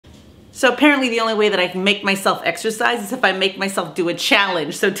So apparently the only way that I can make myself exercise is if I make myself do a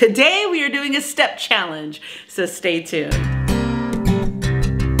challenge. So today we are doing a step challenge. So stay tuned.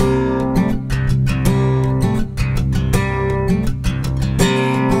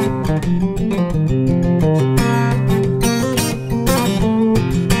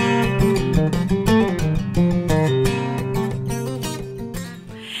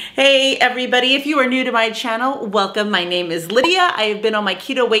 Hey everybody, if you are new to my channel, welcome. My name is Lydia. I have been on my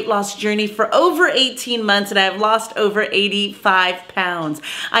keto weight loss journey for over 18 months and I have lost over 85 pounds.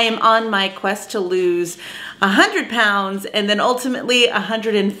 I am on my quest to lose 100 pounds and then ultimately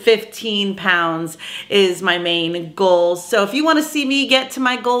 115 pounds is my main goal. So if you want to see me get to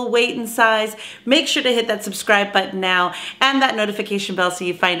my goal weight and size, make sure to hit that subscribe button now and that notification bell so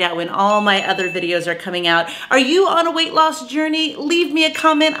you find out when all my other videos are coming out. Are you on a weight loss journey? Leave me a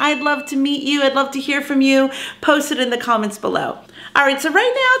comment. I'd love to meet you. I'd love to hear from you. Post it in the comments below. All right, so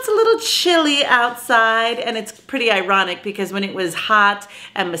right now it's a little chilly outside and it's pretty ironic because when it was hot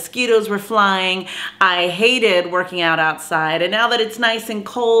and mosquitoes were flying, I hated working out outside. And now that it's nice and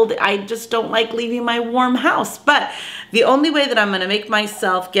cold, I just don't like leaving my warm house. But the only way that I'm gonna make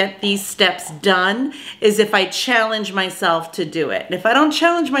myself get these steps done is if I challenge myself to do it. And if I don't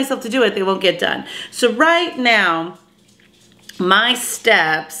challenge myself to do it, they won't get done. So right now, my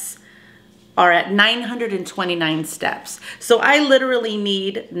steps are at 929 steps. So I literally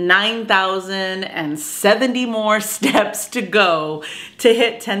need 9,070 more steps to go to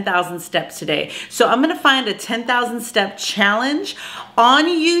hit 10,000 steps today. So I'm gonna find a 10,000 step challenge on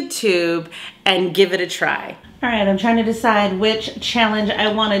YouTube and give it a try. All right, I'm trying to decide which challenge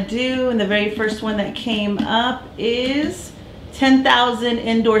I wanna do. And the very first one that came up is 10,000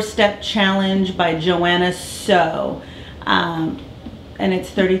 indoor step challenge by Joanna Soh. And it's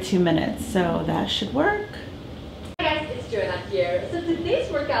 32 minutes, so that should work. Hi guys, it's Joanna here. So today's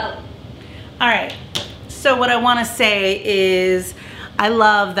workout. All right, so what I wanna say is I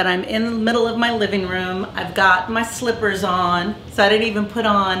love that I'm in the middle of my living room. I've got my slippers on, so I didn't even put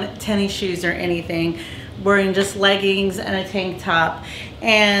on tennis shoes or anything. Wearing just leggings and a tank top.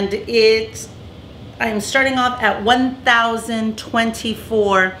 And I'm starting off at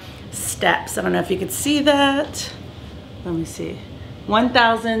 1,024 steps. I don't know if you could see that. Let me see.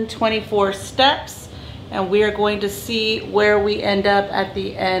 1,024 steps, and we are going to see where we end up at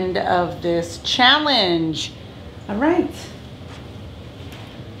the end of this challenge. All right.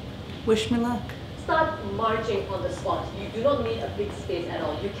 Wish me luck. Start marching on the spot. You do not need a big space at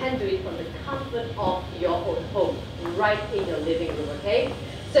all. You can do it from the comfort of your own home, right in your living room, okay?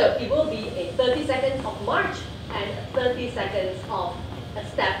 So it will be a 30 seconds of march and 30 seconds of a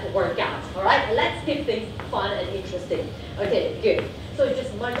step workout. All right, let's keep things fun and interesting. Okay, good. So you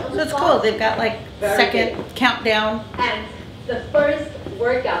just march on the spot. So it's cool. They've got like second countdown. And the first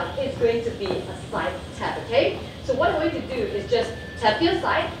workout is going to be a side tap, okay? So what I'm going to do is just tap to your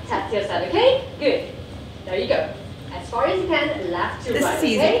side, okay? Good. There you go. As far as you can, left to right,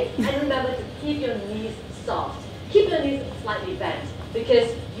 okay? And remember to keep your knees soft. Keep your knees slightly bent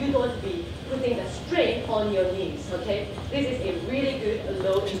because you don't want to be putting the strain on your knees, okay? This is a really good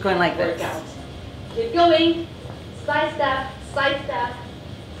low impact workout. Keep going. Side step,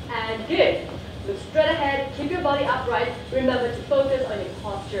 and good. Look straight ahead, keep your body upright. Remember to focus on your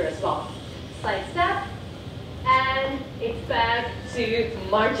posture as well. Side step, and it's back to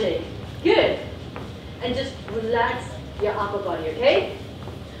marching. Good. And just relax your upper body, okay?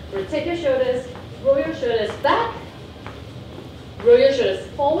 Rotate your shoulders, roll your shoulders back, roll your shoulders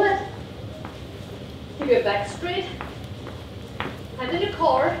forward, keep your back straight, hand in your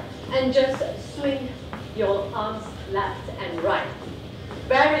core, and just swing your arms left and right.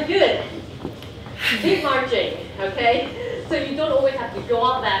 Very good. Keep marching, okay? So you don't always have to go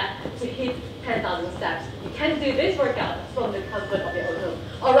out there to hit 10,000 steps. You can do this workout from the comfort of your own home.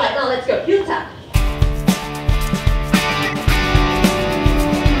 All right, now let's go. Heel tap.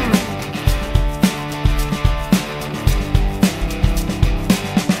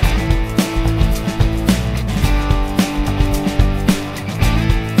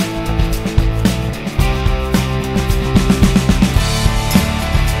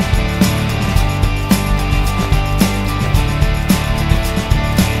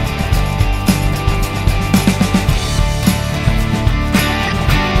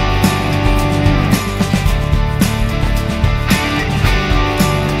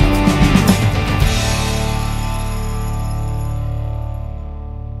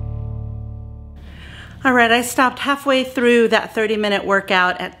 All right, I stopped halfway through that 30-minute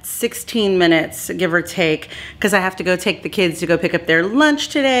workout at 16 minutes, give or take, because I have to go take the kids to go pick up their lunch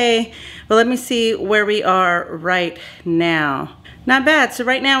today. But let me see where we are right now. Not bad. So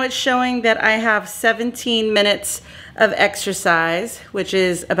right now it's showing that I have 17 minutes of exercise, which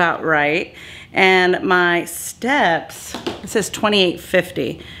is about right. And my steps, it says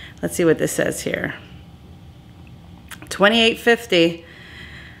 2850. Let's see what this says here. 2850.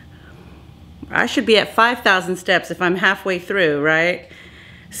 I should be at 5,000 steps if I'm halfway through, right?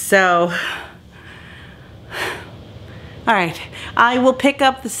 So, all right, I will pick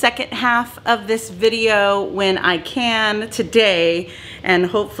up the second half of this video when I can today and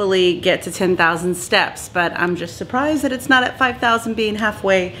hopefully get to 10,000 steps. But I'm just surprised that it's not at 5,000 being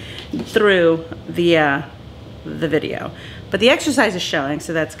halfway through the video. But the exercise is showing,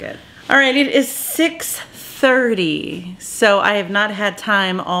 so that's good. All right, it is 6:30, so I have not had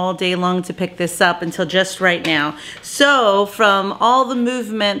time all day long to pick this up until just right now. So from all the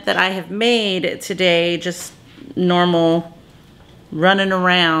movement that I have made today, just normal running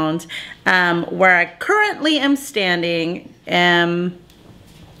around, where I currently am standing,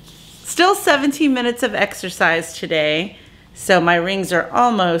 still 17 minutes of exercise today, so my rings are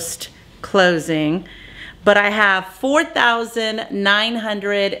almost closing, but I have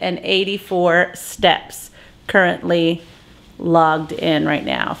 4,984 steps currently logged in right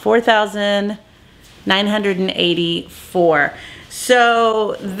now. 4,984.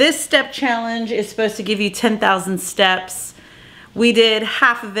 So this step challenge is supposed to give you 10,000 steps. We did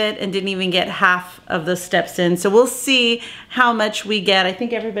half of it and didn't even get half of the steps in. So we'll see how much we get. I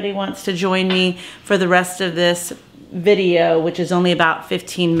think everybody wants to join me for the rest of this video, which is only about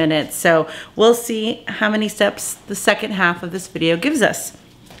 15 minutes. So we'll see how many steps the second half of this video gives us.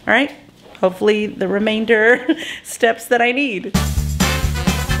 All right, hopefully the remainder steps that I need.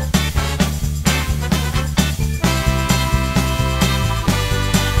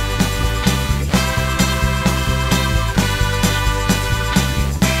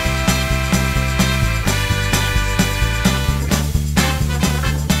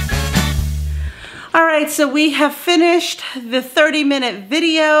 All right, so we have finished the 30-minute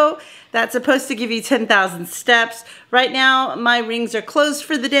video. That's supposed to give you 10,000 steps. Right now, my rings are closed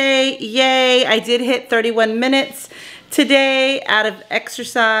for the day. Yay, I did hit 31 minutes today out of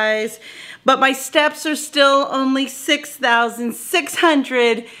exercise, but my steps are still only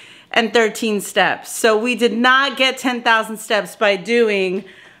 6,613 steps. So we did not get 10,000 steps by doing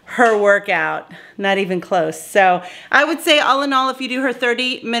her workout, not even close. So I would say all in all, if you do her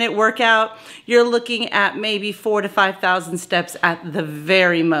 30-minute workout, you're looking at maybe 4,000 to 5,000 steps at the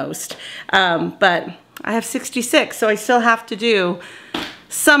very most. But I have 66, so I still have to do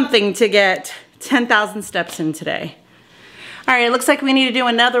something to get 10,000 steps in today. All right, it looks like we need to do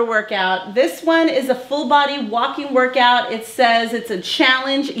another workout. This one is a full body walking workout. It says it's a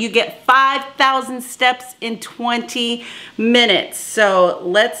challenge. You get 5,000 steps in 20 minutes. So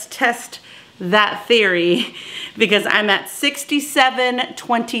let's test that theory because I'm at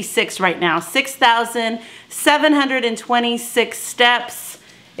 6726 right now, 6,726 steps.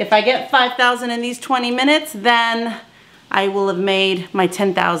 If I get 5,000 in these 20 minutes, then I will have made my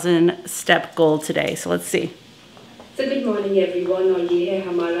 10,000 step goal today. So let's see. So good morning everyone और ये है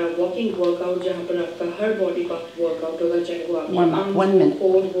हमारा walking workout जहाँ पर आपका हर body part workout होगा चाहे वो आपके arms हो,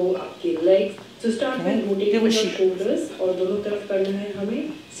 core हो, आपके legs. So start with rotating your shoulders और दोनों तरफ करना है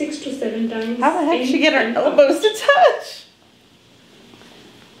हमें 6 to 7 times. How the heck did she get her elbows to touch?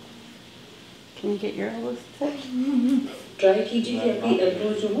 Can you get your elbows to touch? Try कीजिए कि आपकी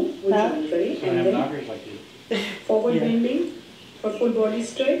elbows जो हो वो join करें and then forward bending for full body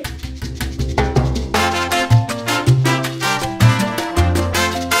stretch.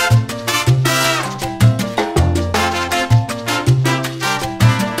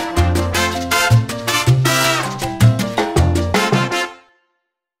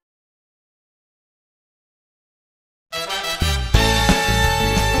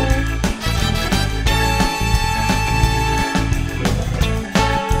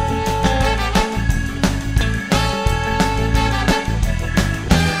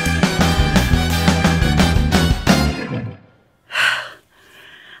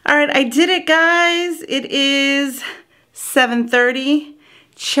 I did it, guys. It is 7:30.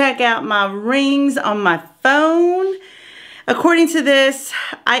 Check out my rings on my phone. According to this,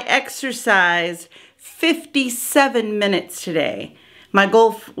 I exercised 57 minutes today. My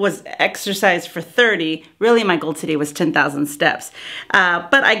goal was exercise for 30. Really, my goal today was 10,000 steps.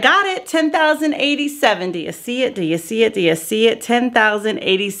 But I got it, 10,087. Do you see it? Do you see it? Do you see it?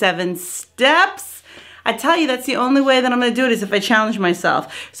 10,087 steps. I tell you, that's the only way that I'm going to do it is if I challenge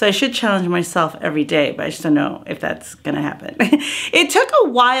myself. So I should challenge myself every day, but I just don't know if that's going to happen. It took a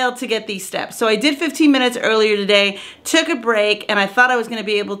while to get these steps. So I did 15 minutes earlier today, took a break, and I thought I was going to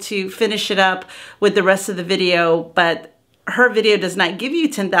be able to finish it up with the rest of the video, but her video does not give you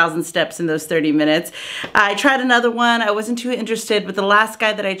 10,000 steps in those 30 minutes. I tried another one. I wasn't too interested, but the last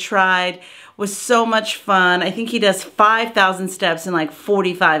guy that I tried was so much fun. I think he does 5,000 steps in like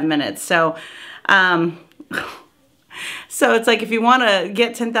 45 minutes. So, so it's like if you want to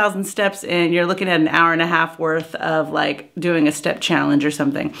get 10,000 steps in, you're looking at an hour and a half worth of like doing a step challenge or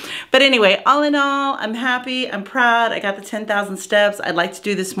something. But anyway, all in all, I'm happy, I'm proud. I got the 10,000 steps. I'd like to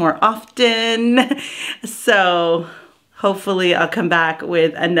do this more often. So hopefully I'll come back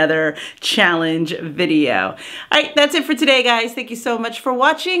with another challenge video. All right, that's it for today, guys. Thank you so much for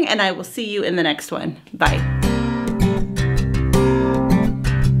watching, and I will see you in the next one. Bye.